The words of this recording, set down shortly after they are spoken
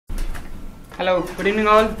Hello, good evening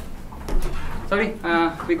all. Sorry,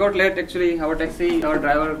 we got late actually. Our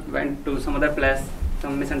driver went to some other place,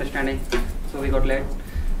 some misunderstanding, so we got late.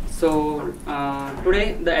 So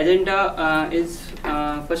today the agenda is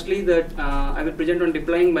firstly that I will present on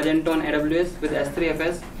deploying Magento on AWS with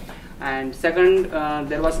S3FS, and second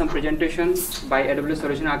there was some presentation by AWS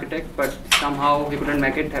Solution Architect, but somehow we couldn't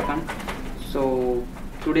make it happen. So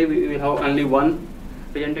today we will have only one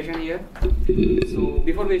presentation here. So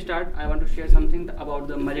before we start, I want to share something about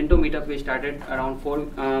the Magento meetup we started around 4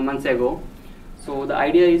 months ago. So the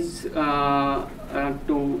idea is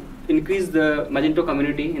to increase the Magento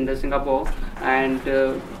community in the Singapore, and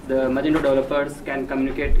the Magento developers can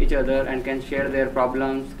communicate each other and can share their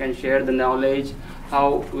problems, can share the knowledge,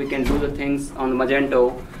 how we can do the things on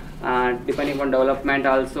Magento, depending on development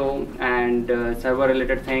also, and server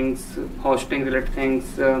related things, hosting related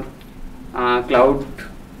things, cloud,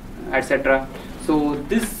 etc. So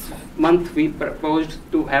this month we proposed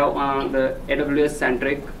to have the AWS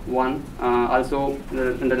centric one. Also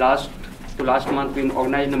in the last month we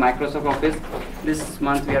organized the Microsoft Office. This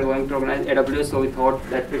month we are going to organize AWS, so we thought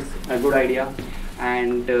that it's a good idea.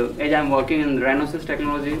 And as I'm working in Renosys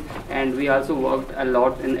technology, and we also worked a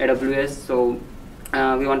lot in AWS, so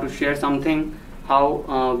we want to share something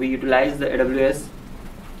how we utilize the AWS.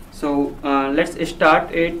 So let's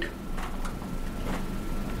start it.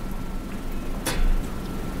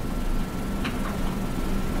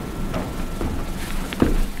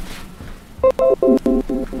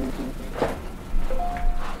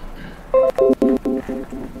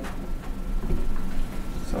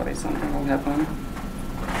 Sorry, something will happen.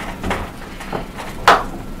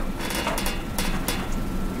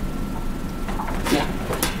 Yeah.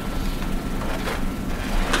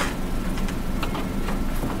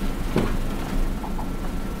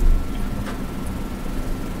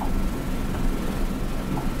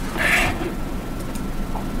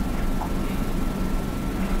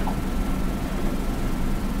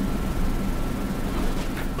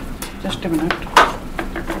 Just a minute.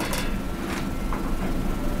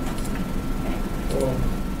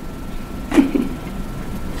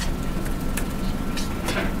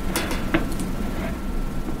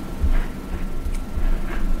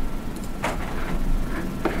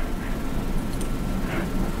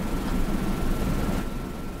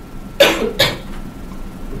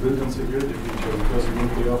 Built-in security feature because you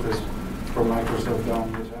move the office from Microsoft down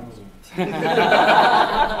with Amazon.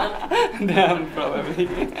 Damn, probably.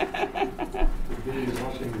 Is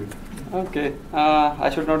watching you. Okay, I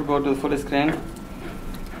should not go to full screen.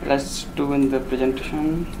 Let's do in the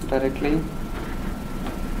presentation directly.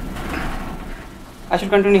 I should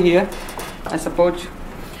continue here, I suppose.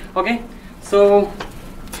 Okay, so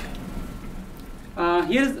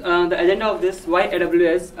here's the agenda of this. Why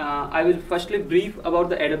AWS? I will firstly brief about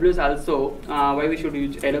the AWS also, why we should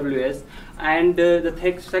use AWS, and the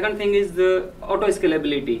second thing is the auto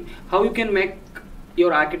scalability. How you can make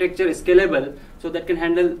your architecture scalable so that can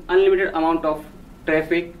handle unlimited amount of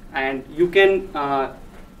traffic, and you can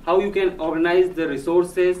how you can organize the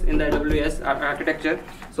resources in the AWS architecture.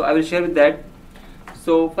 So I will share with that.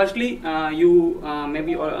 So firstly, you may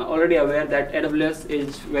be already aware that AWS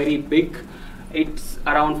is very big. It's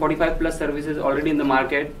around 45 plus services already in the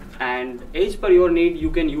market, and as per your need you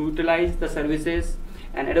can utilize the services,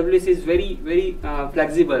 and AWS is very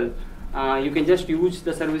flexible. You can just use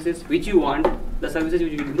the services which you want. The services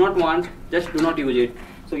which you do not want, just do not use it.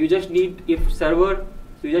 So you just need, if server,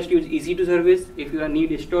 you just use EC2 service. If you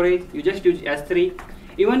need storage, you just use S3.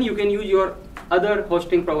 Even you can use your other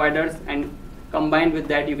hosting providers, and combined with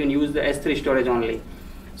that you can use the S3 storage only.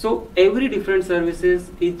 So every different services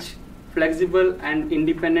is flexible and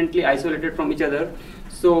independently isolated from each other,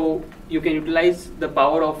 so you can utilize the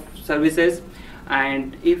power of services.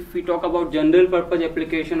 And if we talk about general purpose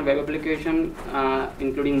application, web application,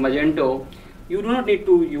 including Magento, you do not need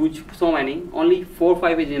to use so many, only 4 or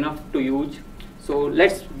 5 is enough to use. So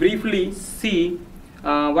let's briefly see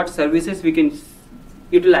what services we can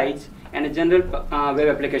utilize in a general web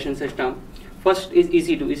application system. First is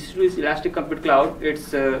EC2. EC2 is Elastic Compute Cloud.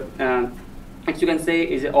 It's you can say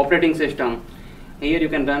is an operating system. Here you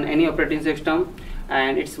can run any operating system,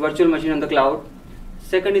 and it's virtual machine on the cloud.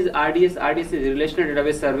 Second is RDS. RDS is Relational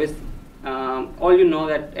Database Service. All you know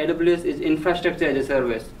that AWS is infrastructure as a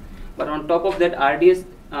service, but on top of that RDS,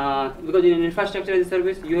 because in infrastructure as a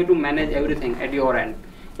service you have to manage everything at your end,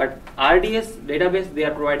 but RDS database, they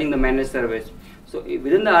are providing the managed service. So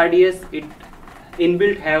within the RDS, it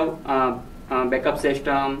inbuilt have backup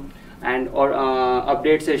system and or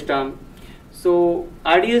update system. So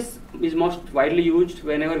RDS is most widely used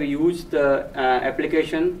whenever we use the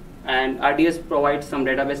application And RDS provides some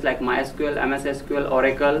database like MySQL, MS SQL,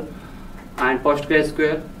 Oracle, and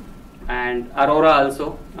PostgreSQL, and Aurora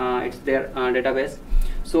also. It's their database.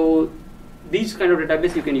 So these kind of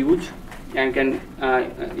database you can use and can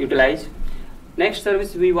utilize. Next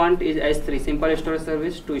service we want is S3, simple storage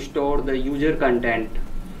service, to store the user content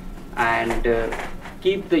and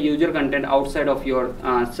keep the user content outside of your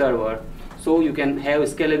server, so you can have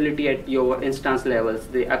scalability at your instance levels,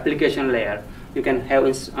 the application layer. You can have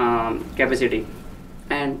capacity,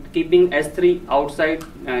 and keeping S3 outside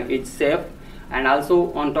is safe. And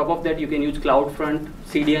also on top of that, you can use CloudFront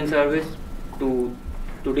CDN service to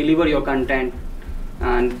deliver your content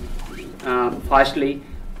and fastly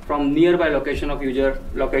from nearby location of user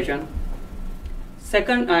location.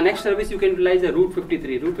 Second, next service you can utilize the Route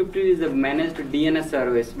 53. Route 53 is the managed DNS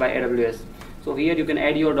service by AWS. So here you can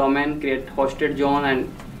add your domain, create hosted zone,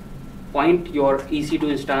 and point your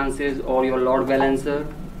EC2 instances or your load balancer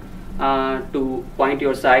to point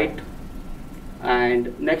your site.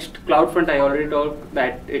 And next, CloudFront, I already told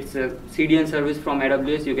that it's a CDN service from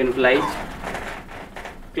AWS you can utilize.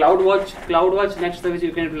 CloudWatch, next service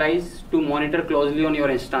you can utilize to monitor closely on your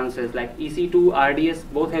instances, like EC2, RDS,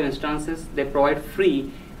 both have instances. They provide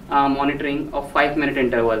free monitoring of 5-minute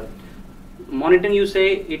interval. Monitoring, you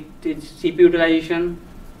say it is CPU utilization,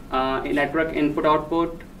 network input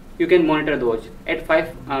output. You can monitor those at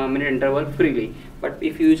 5-minute interval freely. But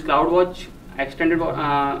if you use CloudWatch extended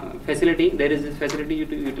facility, there is this facility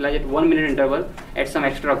to utilize at 1-minute interval at some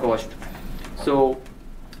extra cost. So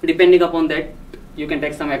depending upon that, you can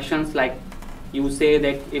take some actions, like you say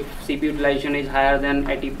that if CPU utilization is higher than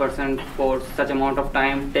 80% for such amount of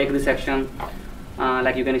time, take this action.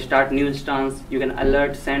 Like you can start new instance, you can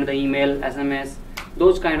alert, send the email, SMS,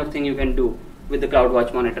 those kind of thing you can do with the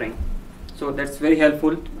CloudWatch monitoring. So that's very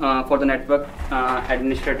helpful for the network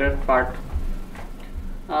administrator part.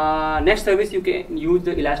 Next service, you can use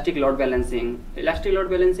the elastic load balancing. Elastic load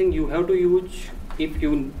balancing you have to use if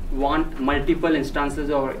you want multiple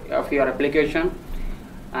instances of your application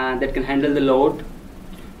that can handle the load.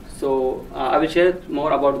 So I will share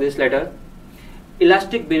more about this later.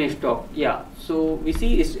 Elastic Beanstalk, yeah. So we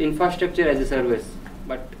see it's infrastructure as a service,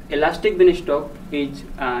 but Elastic Beanstalk is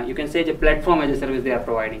you can say it's a platform as a service they are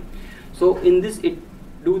providing. So in this, it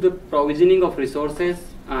do the provisioning of resources.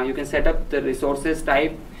 You can set up the resources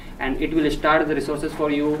type, and it will start the resources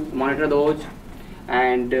for you, monitor those,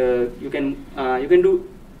 and you can do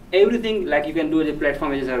everything like you can do as a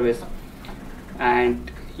platform as a service.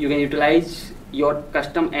 And you can utilize your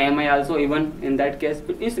custom AMI also, even in that case.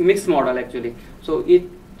 But it's a mixed model actually. So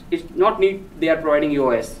it's not need they are providing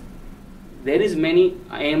OS. There is many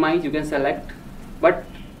AMIs you can select, but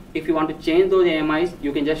if you want to change those AMIs,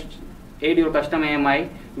 you can just add your custom AMI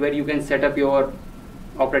where you can set up your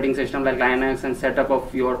operating system like Linux and setup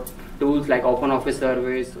of your tools like OpenOffice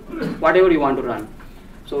service, whatever you want to run.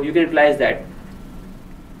 So you can utilize that.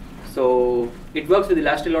 So it works with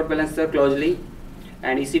Elastic Load Balancer closely,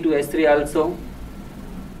 and EC2 S3 also.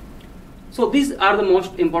 So these are the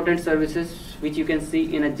most important services which you can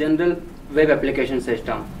see in a general web application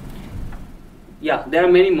system. Yeah, there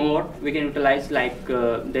are many more we can utilize, like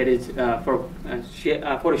there is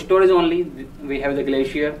for storage only we have the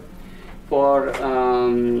Glacier. For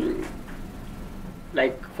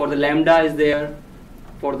like for the Lambda is there,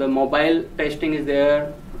 for the mobile testing is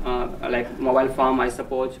there, like mobile farm I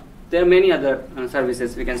suppose. There are many other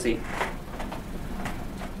services we can see.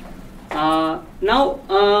 Now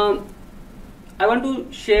I want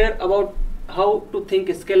to share about how to think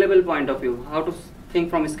a scalable point of view, how to think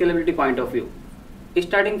from a scalability point of view.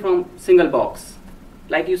 Starting from single box,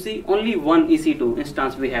 like you see only one EC2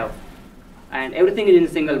 instance we have, and everything is in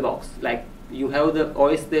single box. Like you have the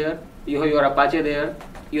OS there, you have your Apache there,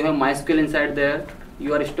 you have MySQL inside there,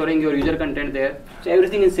 you are storing your user content there. So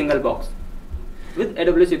everything in single box. With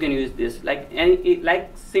AWS you can use this like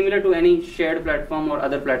similar to any shared platform or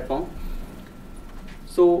other platform.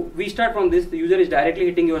 So we start from this. The user is directly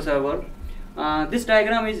hitting your server. This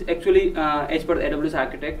diagram is actually as per the AWS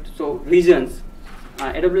architect. So regions.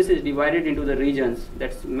 AWS is divided into the regions.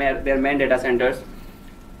 That's their main data centers.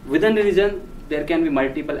 Within the region, there can be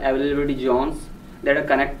multiple availability zones that are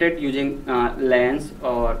connected using LANs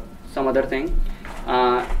or some other thing.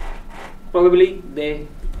 Probably they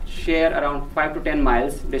share around 5 to 10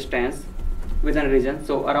 miles distance within a region.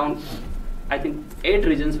 So around, I think 8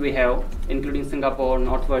 regions we have, including Singapore,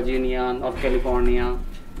 North Virginia, North California,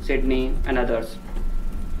 Sydney, and others.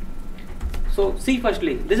 So see,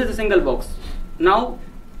 firstly, this is a single box. Now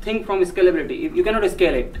think from scalability. If you cannot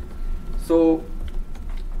scale it, so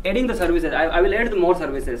adding the services, I will add the more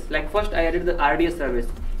services. Like first I added the RDS service.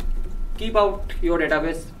 keep out your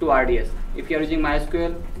database to RDS. If you are using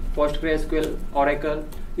MySQL, PostgreSQL, Oracle,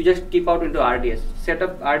 you just keep out into RDS. Set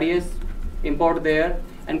up RDS, import there,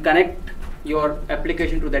 and connect your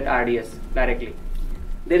application to that RDS directly.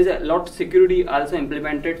 There is a lot of security also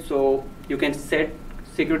implemented, so you can set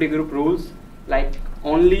security group rules like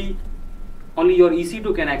only your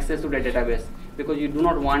EC2 can access to the database, because you do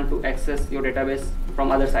not want to access your database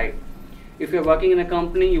from other side. If you're working in a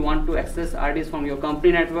company, you want to access RDS from your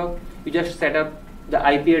company network, you just set up the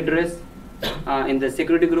IP address in the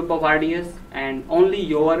security group of RDS, and only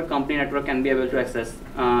your company network can be able to access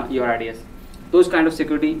your RDS. Those kind of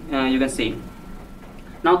security you can see.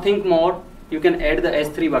 Now think more, you can add the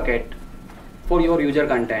S3 bucket for your user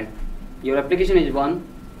content. Your application is one,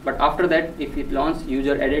 but after that, if it launches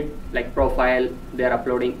user edit like profile, they are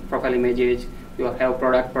uploading profile images, you have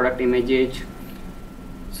product images.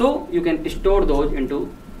 So you can store those into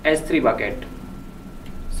S3 bucket.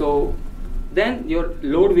 So then your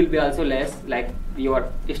load will be also less, like your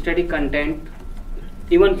static content,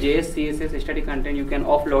 even JS, CSS static content you can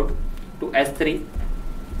offload to S3.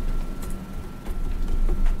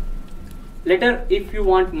 Later, if you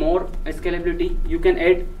want more scalability, you can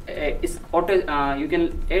add a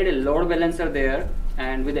load balancer there,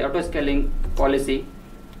 and with the auto scaling policy.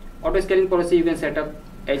 Auto scaling policy you can set up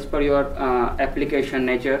as per your application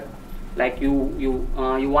nature. Like you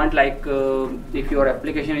want, like if your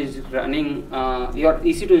application is running, your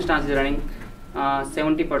EC2 instance is running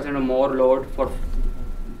 70% or more load for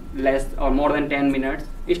less or more than 10 minutes,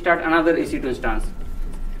 start another EC2 instance.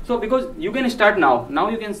 So because you can start now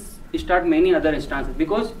you can start many other instances,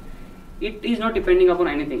 because it is not depending upon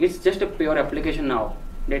anything. It's just a pure application now.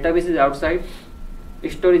 Database is outside,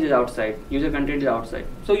 storage is outside, user content is outside.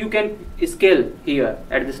 So you can scale here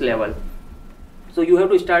at this level. So you have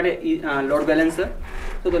to start a load balancer.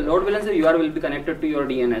 So the load balancer URL will be connected to your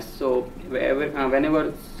DNS. So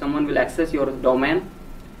whenever someone will access your domain,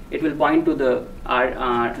 it will point to the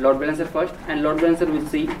load balancer first, and load balancer will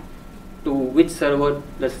see to which server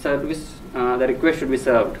the request should be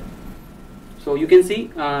served. So you can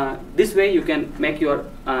see this way you can make your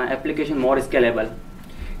application more scalable.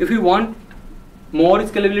 If you want more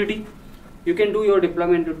scalability, you can do your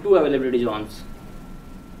deployment to 2 availability zones.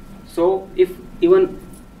 So if even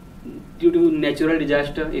due to natural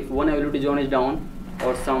disaster, if one availability zone is down,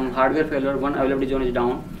 or some hardware failure, one availability zone is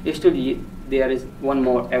down, still there is one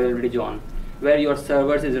more availability zone where your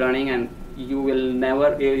servers is running, and you will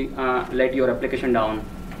never let your application down.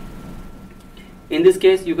 In this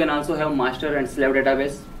case, you can also have master and slave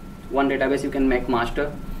database. One database you can make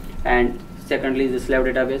master, and secondly is the slave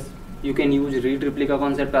database. You can use read replica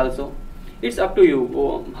concept also. It's up to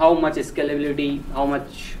you how much scalability, how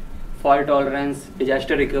much fault tolerance,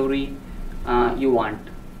 disaster recovery you want.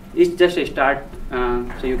 It's just a start,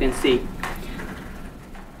 so you can see.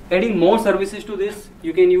 Adding more services to this,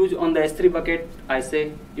 you can use on the S3 bucket. I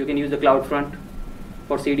say you can use the CloudFront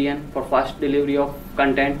for CDN for fast delivery of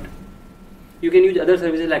content. You can use other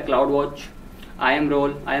services like CloudWatch, IAM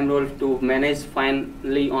to manage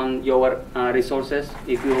finally on your resources.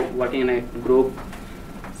 If you're working in a group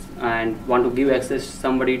and want to give access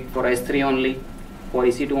somebody for S3 only, for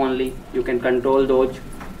EC2 only, you can control those.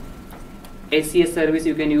 ACS service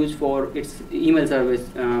you can use for its email service.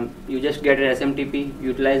 You just get an SMTP,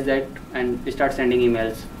 utilize that, and start sending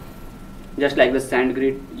emails. Just like the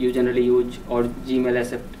SendGrid you generally use, or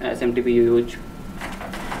Gmail SMTP you use.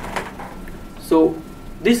 So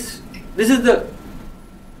this is the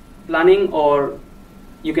planning or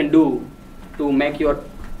you can do to make your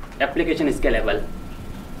application scalable.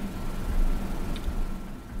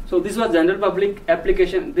 So this was general public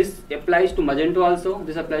application. This applies to Magento also.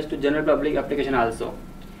 This applies to general public application also.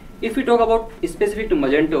 If we talk about specific to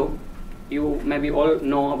Magento, you maybe all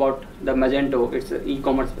know about the Magento. It's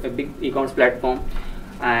a big e-commerce platform,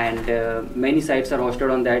 and many sites are hosted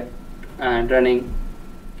on that and running.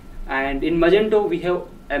 And in Magento, we have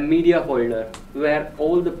a media folder where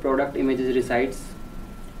all the product images resides.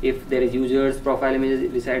 If there is users, profile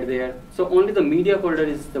images reside there. So only the media folder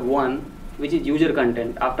is the one which is user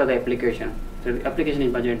content after the application. So the application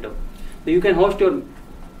is Magento. So you can host your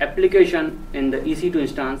application in the EC2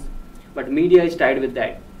 instance, but media is tied with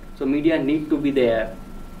that. So media need to be there.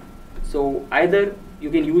 So either you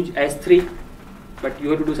can use S3, but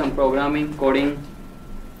you have to do some programming, coding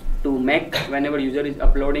to make whenever user is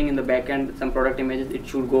uploading in the backend some product images, it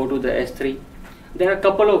should go to the S3. There are a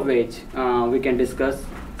couple of ways we can discuss,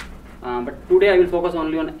 but today I will focus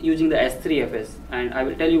only on using the S3FS, and I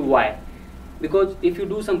will tell you why. Because if you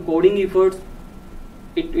do some coding efforts,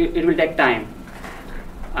 it will take time,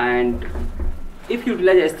 and if you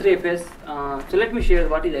utilize S3FS, so let me share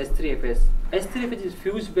what is S3FS. S3FS is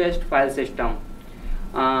fuse-based file system.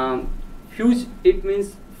 Fuse, it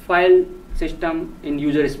means file system in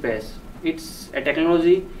user space. It's a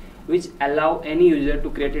technology which allow any user to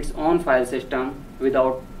create its own file system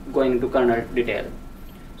without going into kernel detail.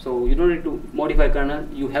 So you don't need to modify kernel,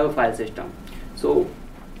 you have a file system. So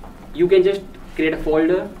you can just create a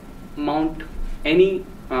folder, mount any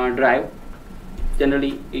drive.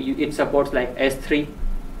 Generally it supports like S3,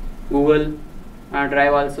 Google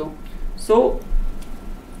Drive also. So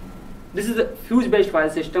this is a fuse based file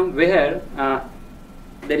system where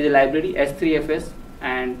there is a library S3FS,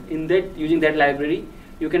 and in that, using that library,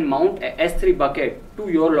 you can mount a S3 bucket to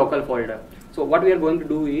your local folder. So what we are going to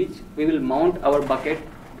do is we will mount our bucket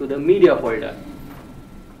to the media folder.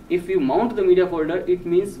 If you mount the media folder, it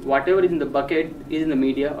means whatever is in the bucket is in the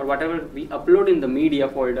media, or whatever we upload in the media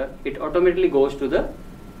folder, it automatically goes to the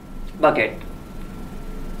bucket.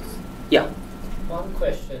 Yeah. One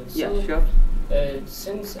question. Yeah, so, sure.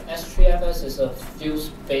 Since S3FS is a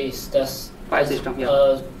fuse-based File system,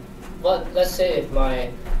 yeah. Let's say if my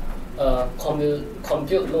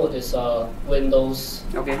compute node is Windows,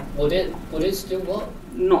 Okay. would it still work?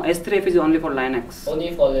 No, S3FS is only for Linux.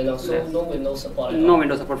 Only for Linux, so Yes. no Windows support. At No all.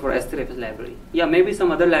 Windows support for S3FS library. Yeah, maybe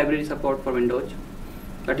some other library support for Windows,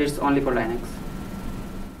 but it's only for Linux.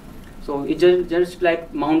 So it's just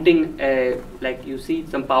like mounting like you see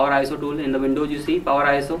some Power ISO tool in the Windows, you see Power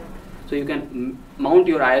ISO. So you can mount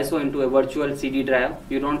your ISO into a virtual CD drive.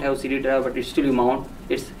 You don't have CD drive, but it's still you mount.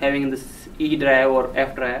 It's having this E drive or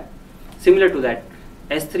F drive. Similar to that,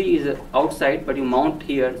 S3 is outside, but you mount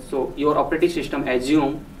here. So your operating system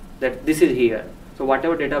assume that this is here. So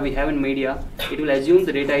whatever data we have in media, it will assume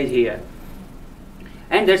the data is here.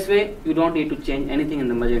 And that's why you don't need to change anything in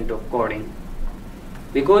the Magento coding,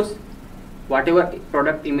 because whatever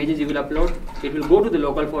product images you will upload, it will go to the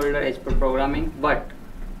local folder as per programming, but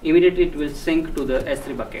immediately it will sync to the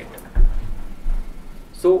S3 bucket.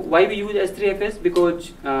 So why we use S3FS?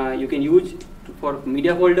 Because you can use for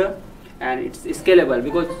media folder, and it's scalable,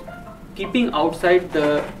 because keeping outside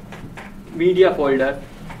the media folder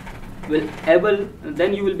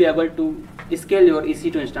then you will be able to scale your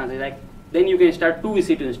EC2 instance. Like then you can start 2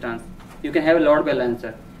 EC2 instance. You can have a load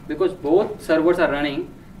balancer, because both servers are running,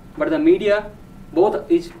 but the media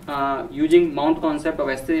both is using mount concept of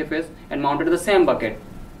S3FS and mounted to the same bucket.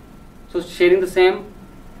 So sharing the same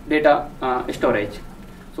data storage.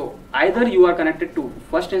 So either you are connected to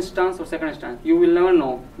first instance or second instance. You will never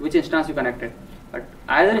know which instance you connected. But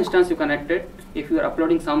either instance you connected, if you are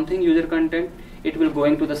uploading something user content, it will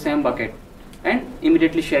going to the same bucket and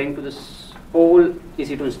immediately sharing to the whole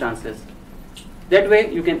EC2 instances. That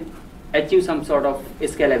way you can achieve some sort of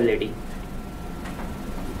scalability.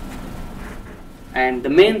 And the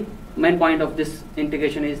main point of this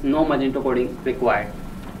integration is no Magento coding required.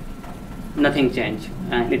 Nothing change,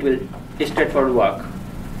 and it will straightforward work.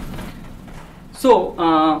 So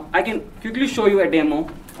I can quickly show you a demo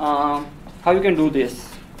how you can do this.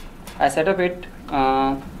 I set up it.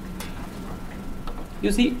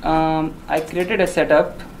 You see, I created a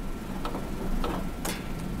setup.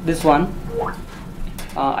 This one.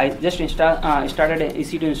 I just started an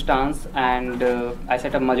EC2 instance, and I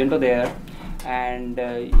set up Magento there. And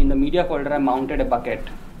in the media folder, I mounted a bucket.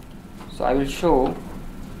 So I will show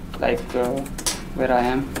like where I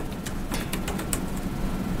am.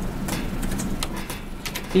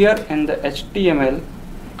 Here in the HTML,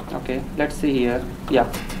 okay, let's see here. Yeah,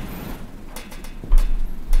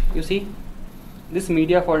 you see this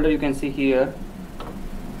media folder, you can see here,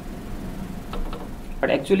 but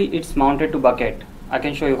actually it's mounted to bucket. I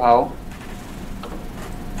can show you how.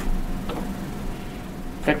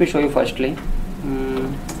 Let me show you firstly.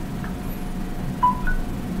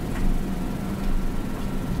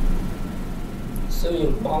 So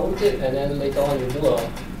you mount it and then later on you do a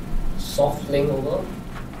soft link over?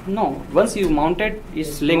 No, once you mount it,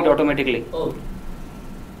 it's linked automatically. Oh.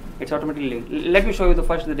 It's automatically linked. Let me show you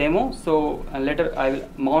the demo. So later I will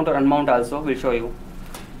mount or unmount also. Will show you.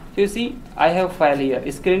 So you see, I have file here, a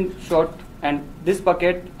screenshot, and this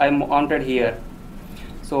bucket I mounted here.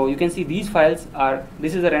 So you can see these files are.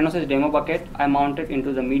 This is the Renosys demo bucket. I mounted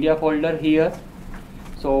into the media folder here.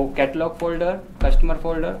 So catalog folder, customer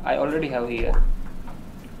folder, I already have here.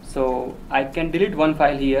 So I can delete one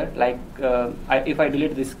file here, like if I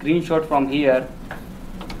delete this screenshot from here,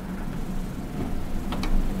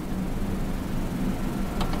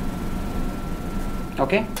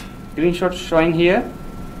 okay, screenshot showing here,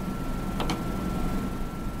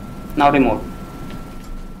 now remove.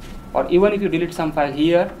 Or even if you delete some file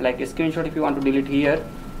here, like a screenshot if you want to delete here,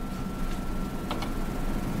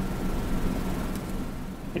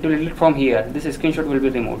 it will delete from here. This screenshot will be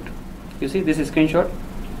removed. You see, this screenshot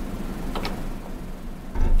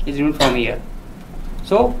is removed from here.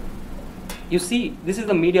 So you see, this is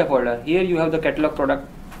the media folder. Here you have the catalog product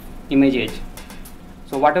images.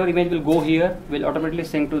 So whatever image will go here will automatically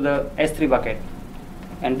sync to the S3 bucket,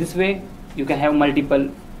 and this way you can have multiple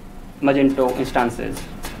Magento instances.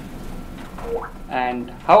 And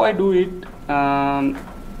how I do it,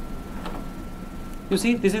 you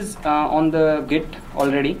see, this is on the Git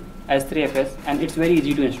already, S3FS, and it's very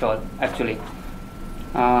easy to install actually.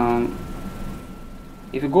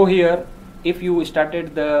 If you go here, if you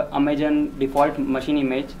started the Amazon default machine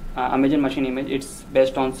image, it's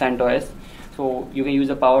based on CentOS, so you can use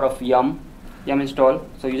the power of yum install.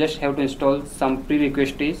 So you just have to install some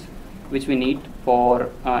prerequisites which we need for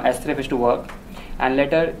S3FS to work, and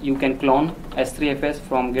later you can clone S3FS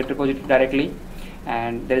from Git repository directly,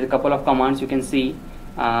 and there is a couple of commands you can see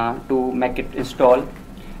to make it install.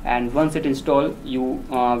 And once it install, you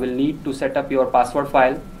will need to set up your password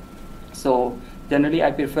file. So generally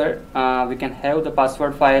I prefer we can have the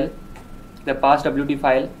password file, the passwd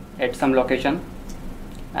file at some location,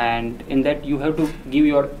 and in that you have to give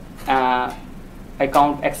your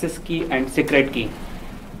account access key and secret key.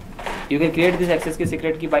 You can create this access key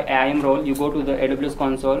secret key by IAM role. You go to the AWS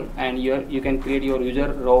console, and you can create your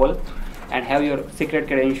user role and have your secret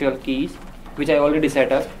credential keys, which I already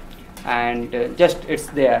set up, and just it's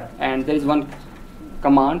there. And there is one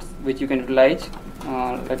command which you can utilize.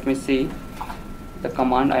 Let me see the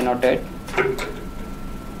command I noted.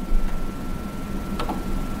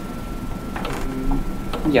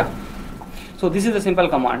 Yeah, so this is a simple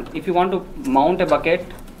command. If you want to mount a bucket,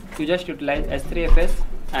 you just utilize S3FS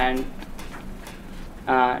and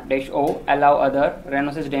 -o allow other.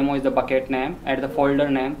 Renosis demo is the bucket name, add the folder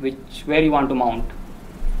name where you want to mount.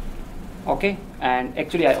 Okay, and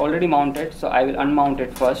actually I already mounted, so I will unmount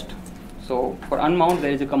it first. So for unmount,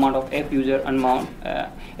 there is a command of fuser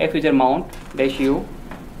mount -u.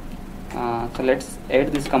 So let's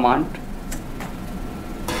add this command.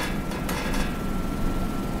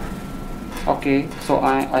 Okay, so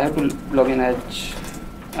I have to log in as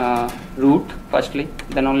root firstly,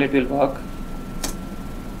 then only it will work.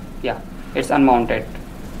 Yeah, it's unmounted.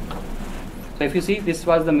 So if you see, this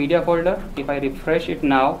was the media folder. If I refresh it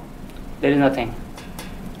now, there is nothing,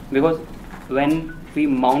 because when we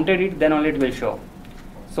mounted it, then only it will show.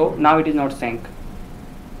 So now it is not sync.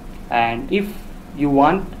 And if you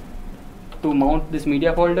want to mount this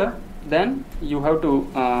media folder, then you have to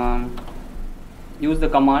use the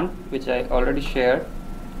command which I already shared,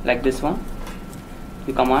 like this one.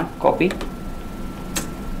 You command copy,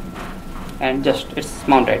 and just it's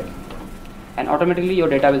mounted, and automatically your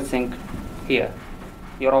data will sync here.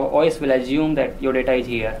 Your OS will assume that your data is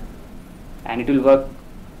here, and it will work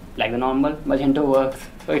like the normal Magento works.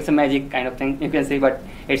 So it's a magic kind of thing, you can say, but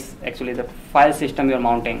it's actually the file system you're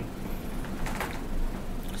mounting.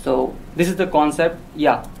 So this is the concept.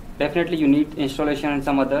 Yeah, definitely you need installation and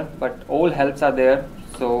some other, but all helps are there,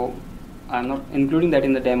 so I'm not including that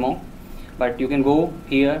in the demo. But you can go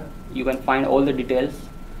here, you can find all the details,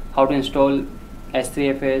 how to install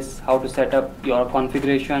S3FS, how to set up your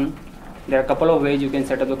configuration. There are a couple of ways you can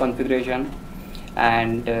set up the configuration,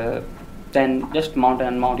 and then just mount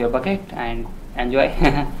and unmount your bucket and enjoy.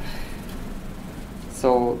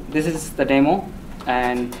 So this is the demo,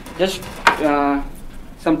 and just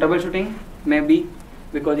some troubleshooting maybe,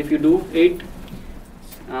 because if you do it,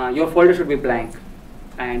 your folder should be blank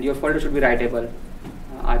and your folder should be writable.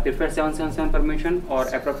 I prefer 777 permission or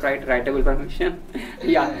appropriate writable permission.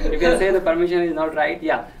 Yeah, you can say the permission is not right.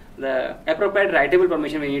 Yeah, the appropriate writable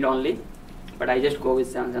permission we need only, but I just go with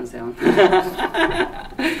 777.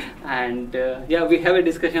 And yeah, we have a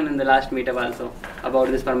discussion in the last meetup also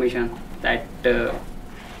about this permission, that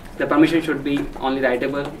the permission should be only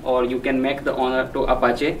writable, or you can make the owner to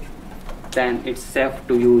Apache, then it's safe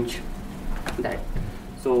to use that.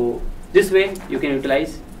 So this way you can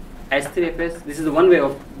utilize S3FS. This is one way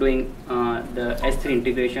of doing the S3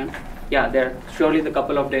 integration. Yeah, there are surely the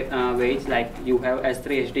couple of ways, like you have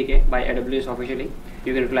S3 SDK by AWS officially.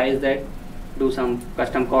 You can utilize that, do some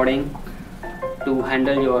custom coding to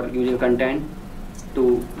handle your user content,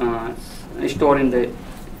 to store in the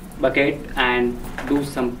bucket, and do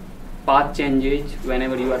some path changes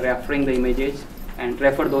whenever you are referring the images, and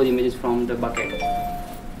refer those images from the bucket.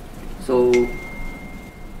 So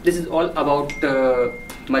this is all about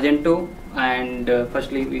Magento, and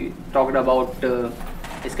firstly we talked about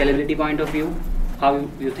scalability point of view. How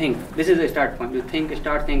you think, this is a start point. You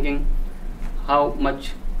start thinking how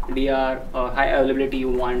much DR or high availability you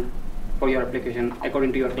want for your application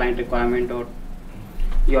according to your client requirement or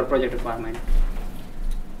your project requirement.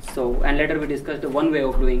 So, and later we discussed one way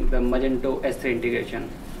of doing the Magento S3 integration.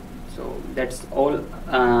 So that's all.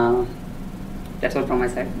 That's all from my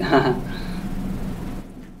side.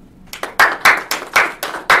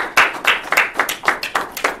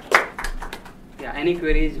 Yeah. Any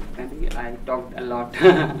queries? Maybe I talked a lot.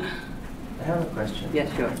 I have a question.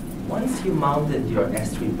 Yes, sure. Once you mounted your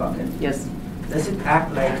S3 bucket, Yes. does it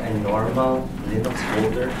act like a normal Linux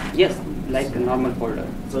folder? Yes, like a normal folder.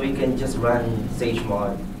 So you can just run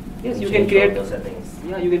SageMod. Yes, and you can change create. all those settings.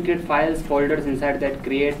 Yeah, you can create files, folders inside that.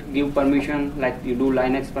 Give permission, like you do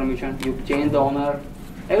Linux permission. You change the owner.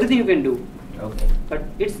 Everything you can do. Okay. But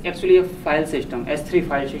it's actually a file system, S3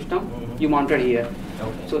 file system. You mounted here.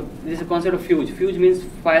 Okay. So this is a concept of Fuge. Fuge means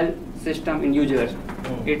file system in users.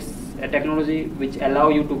 It's a technology which allow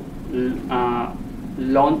you to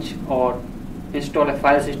launch or install a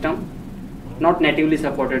file system, not natively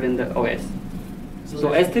supported in the OS.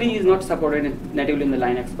 So S3 is not supported natively in the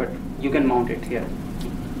Linux, but you can mount it here.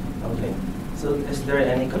 Okay. So is there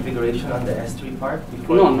any configuration on the S3 part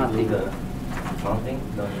before No, you nothing. do the mounting?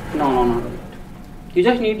 No. You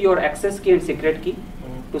just need your access key and secret key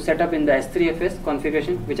to set up in the S3FS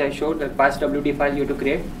configuration, which I showed, the passwd file you have to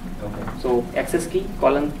create. Okay. So access key,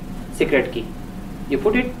 colon, secret key. You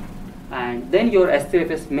put it, and then your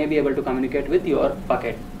S3FS may be able to communicate with your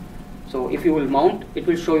bucket. So if you will mount, it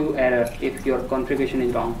will show you error if your configuration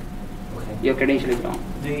is wrong, Okay. your credential is wrong.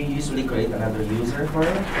 Do you usually create another user for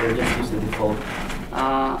it, or just use the default?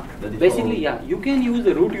 Basically, yeah, you can use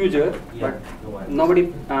the root user, Yeah, but the one. nobody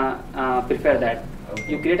prefer that.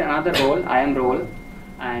 Okay. You create another role, IAM role,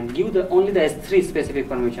 and give only the S3 specific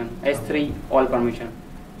permission, S3 all permission.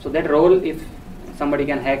 So that role, if somebody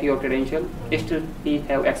can hack your credential, still he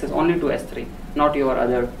have access only to S3, not your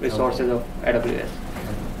other resources of AWS.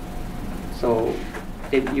 So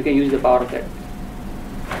you can use the power of that.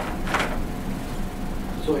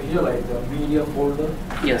 So here, like the media folder,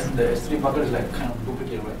 Yes. and the S3 bucket is like kind of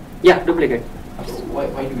duplicate, right? Yeah, duplicate. So why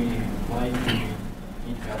do we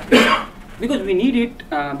need to have this? Because we need it,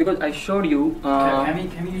 because I showed you.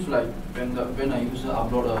 Can we use like when a user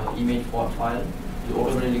upload a image or file, you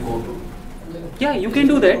automatically go to? Yeah, you can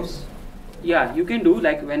do that. Yeah, you can do,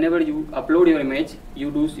 like whenever you upload your image, you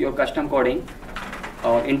do your custom coding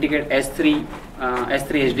or integrate S3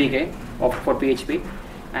 SDK for PHP,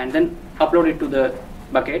 and then upload it to the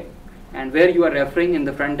bucket. And where you are referring in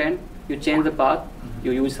the front end, you change the path,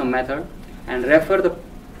 you use some method, and refer the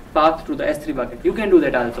path to the S3 bucket. You can do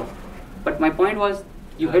that also. But my point was,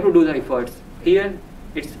 you have to do the efforts. Here,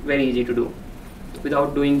 it's very easy to do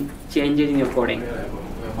without doing changes in your coding.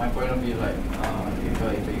 My point of view, like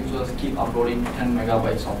if a user keep uploading 10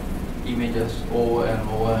 megabytes of images over and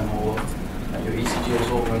over and over, and your ECG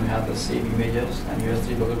also going to have the same images, and your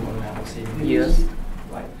S3 bucket going to have the same images. Yes.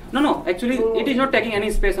 Right. No. Actually, it is not taking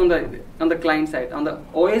any space on the client side. On the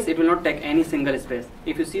OS, it will not take any single space.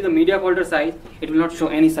 If you see the media folder size, it will not show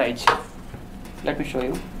any size. Let me show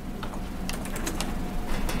you.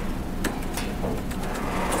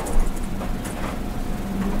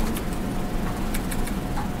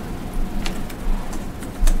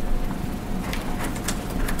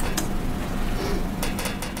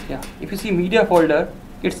 Yeah. If you see media folder,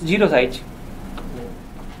 it's 0 size.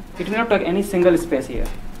 It will not take any single space here.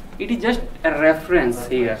 It is just a reference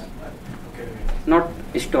here, Okay. not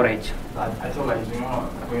storage. I thought like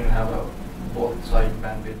going to have a both side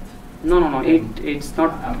bandwidth. No. It's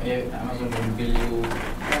not. Amazon will bill you.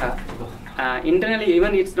 Internally,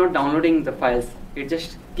 even it's not downloading the files. It's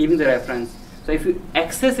just giving the reference. So if you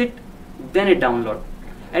access it, then it download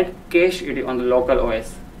and cache it on the local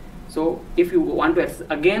OS. So if you want to access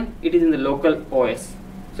again, it is in the local OS.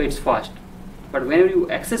 So it's fast. But whenever you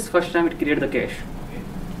access first time, it creates the cache. Okay.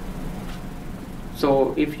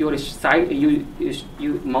 So if your site you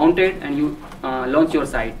mount it and you launch your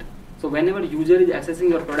site. So whenever user is accessing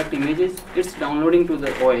your product images, it's downloading to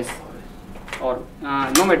the OS, or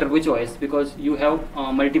no matter which OS, because you have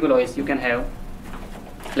multiple OS. You can have,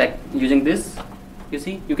 like using this, you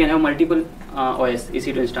see, you can have multiple OS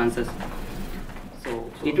EC2 instances.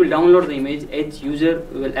 So it will download the image. Each user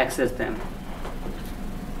will access them.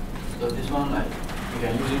 So this one, like you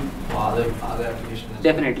can use it for other applications.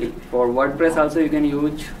 Definitely. For WordPress also you can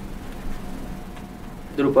use.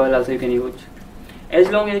 Drupal also you can use. As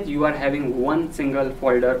long as you are having one single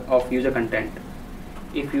folder of user content.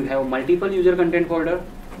 If you have multiple user content folder,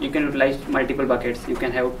 you can utilize multiple buckets. You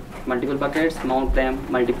can have multiple buckets, mount them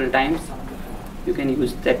multiple times. You can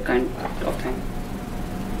use that kind of thing.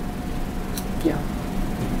 Yeah.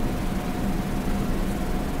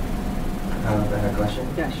 I have a question.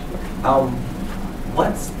 Yeah, sure.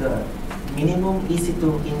 What's the minimum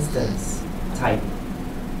EC2 instance type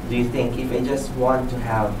do you think if I just want to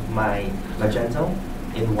have my Magento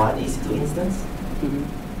in one EC2 instance,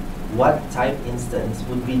 what type instance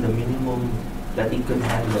would be the minimum that it could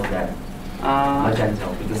handle that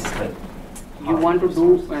Magento? Because it's like you want to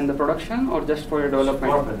do in the production or just for your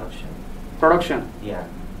development? For production. Production. Yeah.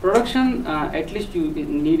 Production, at least you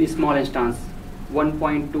need a small instance,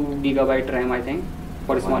 1.2 gigabyte RAM, I think,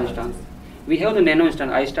 for a small instance. We have the nano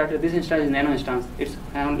instance. I started this instance is nano instance. It's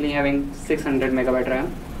only having 600 megabyte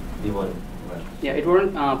RAM. We won't. Yeah, it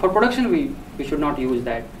won't. For production, we should not use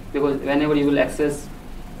that, because whenever you will access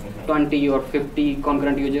 20 or 50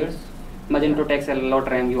 concurrent users, Magento takes a lot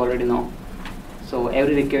RAM. You already know. So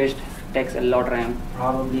every request takes a lot RAM.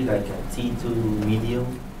 Probably like a T2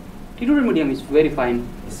 medium. T2 medium is very fine.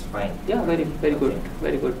 It's fine. Yeah, very good,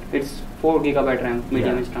 very good. It's 4 gigabyte RAM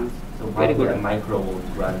medium instance. So very good. A micro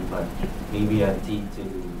would run, but maybe a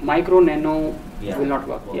T2. Micro nano will not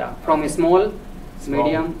work. Yeah, from a small,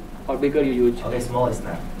 medium, or bigger you use. Okay, small is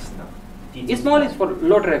not. Small is for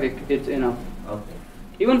low traffic. It's enough. Okay.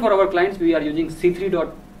 Even for our clients, we are using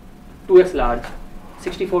C3.2x large,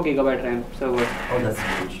 64 gigabyte RAM server. Oh, that's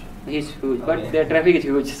huge. It's huge, but their traffic is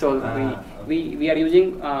huge. So we are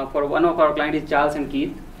using for one of our clients is Charles and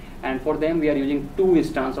Keith, and for them we are using 2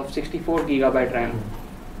 instance of 64 gigabyte RAM.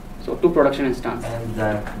 So 2 production instance. And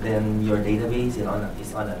then your database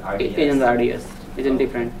is on an RDS. It is on the RDS. It's in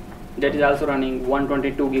different. That is also running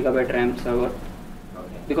 122 gigabyte RAM server.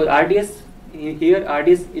 Okay. Because RDS here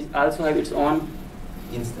RDS is also have its own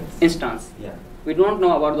instance. Yeah. We don't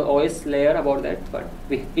know about the OS layer about that, but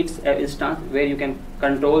it's an instance where you can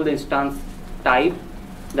control the instance type,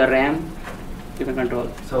 the RAM, you can control.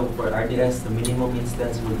 So for RDS, the minimum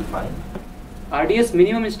instance will be fine? RDS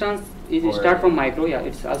minimum instance is start from micro, yeah,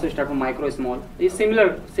 it's also start from micro small. It's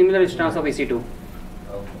similar instance of EC2. Okay.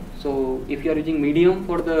 So if you are using medium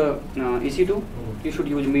for the EC2, you should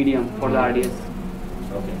use medium for the RDS.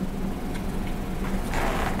 Okay.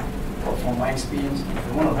 From my experience, if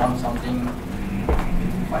you want to run something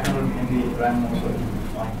 500 MB RAM also will be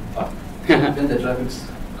fine, but then the traffics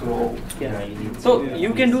grow. Yeah. So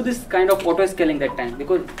you can do this kind of auto scaling that time,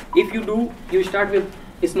 because if you start with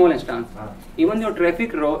a small instance. Even your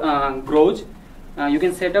traffic grows, you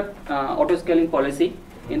can set up auto scaling policy.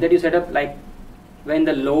 In that you set up like when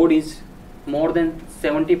the load is more than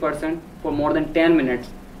 70% for more than 10 minutes,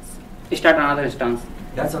 start another instance.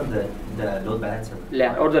 That's on the load balancer.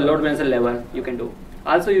 Or the load balancer level you can do.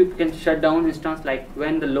 Also you can shut down instance like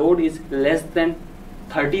when the load is less than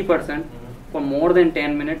 30% for more than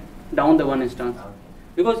 10 minutes, down the one instance.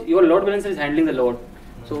 Because your load balancer is handling the load.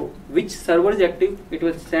 So which server is active, it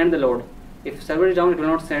will send the load. If server is down, it will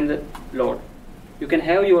not send the load. You can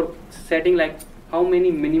have your setting like how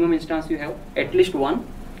many minimum instance you have, at least 1.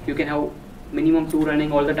 You can have minimum 2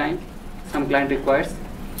 running all the time. Some client requires.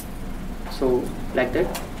 So like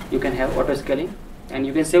that, you can have auto scaling, and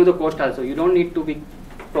you can save the cost also. You don't need to be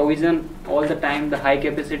provision all the time the high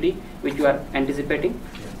capacity which you are anticipating.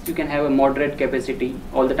 You can have a moderate capacity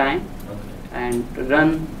all the time and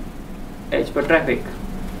run as per traffic.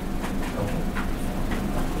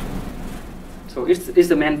 So it's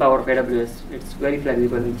the manpower of AWS. It's very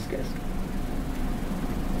flexible in this case.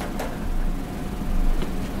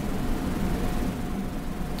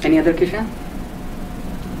 Any other question?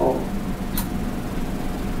 Oh.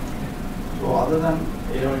 So other than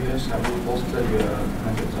AWS, have you posted your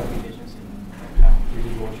Magento applications in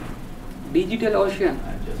DigitalOcean?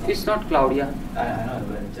 It's not cloud, yeah. I know,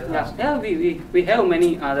 but Yeah, we have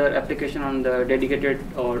many other applications on the dedicated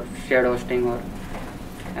or shared hosting, or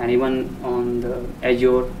and even on the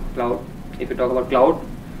Azure cloud. If you talk about cloud,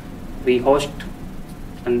 we host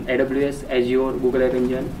on AWS, Azure, Google App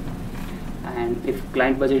Engine, and if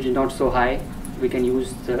client budget is not so high, we can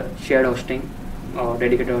use the shared hosting or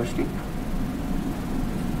dedicated hosting.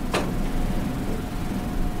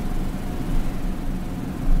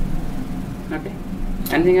 Okay.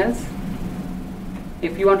 Anything else?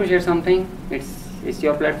 If you want to share something, it's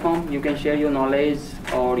your platform. You can share your knowledge,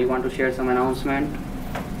 or you want to share some announcement.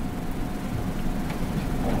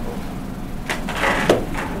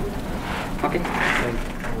 Okay.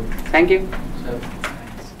 Thank you.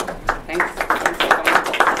 Thanks.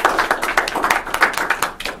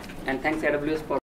 And thanks AWS for